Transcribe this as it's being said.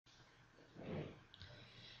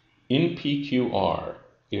In PQR,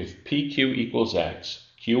 if PQ equals x,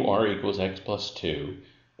 QR equals x plus 2,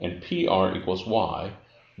 and PR equals y,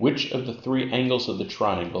 which of the three angles of the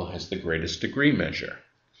triangle has the greatest degree measure?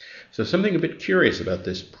 So something a bit curious about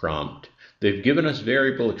this prompt. They've given us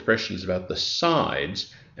variable expressions about the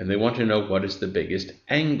sides, and they want to know what is the biggest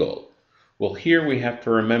angle. Well, here we have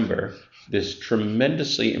to remember this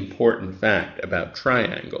tremendously important fact about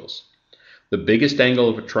triangles. The biggest angle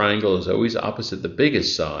of a triangle is always opposite the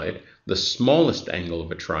biggest side. The smallest angle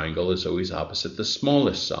of a triangle is always opposite the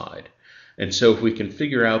smallest side. And so if we can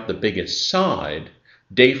figure out the biggest side,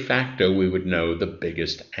 de facto we would know the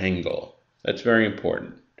biggest angle. That's very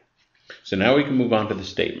important. So now we can move on to the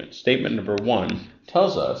statement. Statement number 1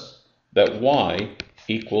 tells us that y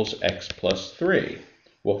equals x plus 3.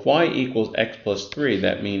 Well, if y equals x plus 3,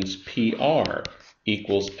 that means PR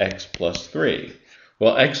equals x plus 3.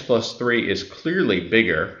 Well, x plus 3 is clearly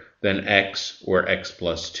bigger than x or x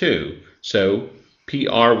plus 2, so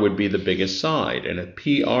PR would be the biggest side. And if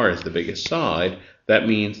PR is the biggest side, that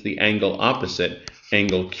means the angle opposite,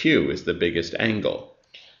 angle Q, is the biggest angle.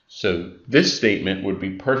 So this statement would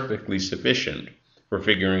be perfectly sufficient for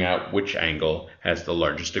figuring out which angle has the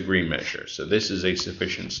largest degree measure. So this is a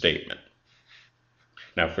sufficient statement.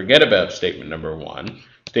 Now forget about statement number 1.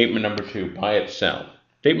 Statement number 2 by itself.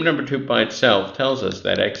 Statement number 2 by itself tells us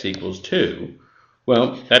that x equals 2.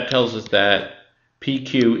 Well, that tells us that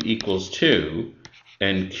PQ equals 2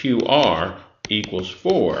 and QR equals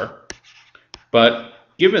 4. But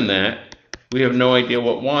given that, we have no idea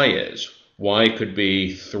what y is. Y could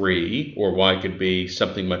be 3, or y could be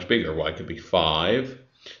something much bigger. Y could be 5.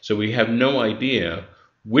 So we have no idea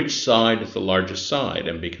which side is the largest side.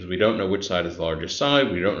 And because we don't know which side is the largest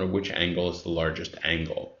side, we don't know which angle is the largest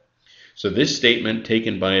angle. So this statement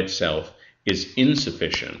taken by itself is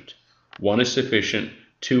insufficient. 1 is sufficient,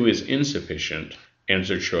 2 is insufficient.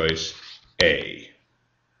 Answer choice A.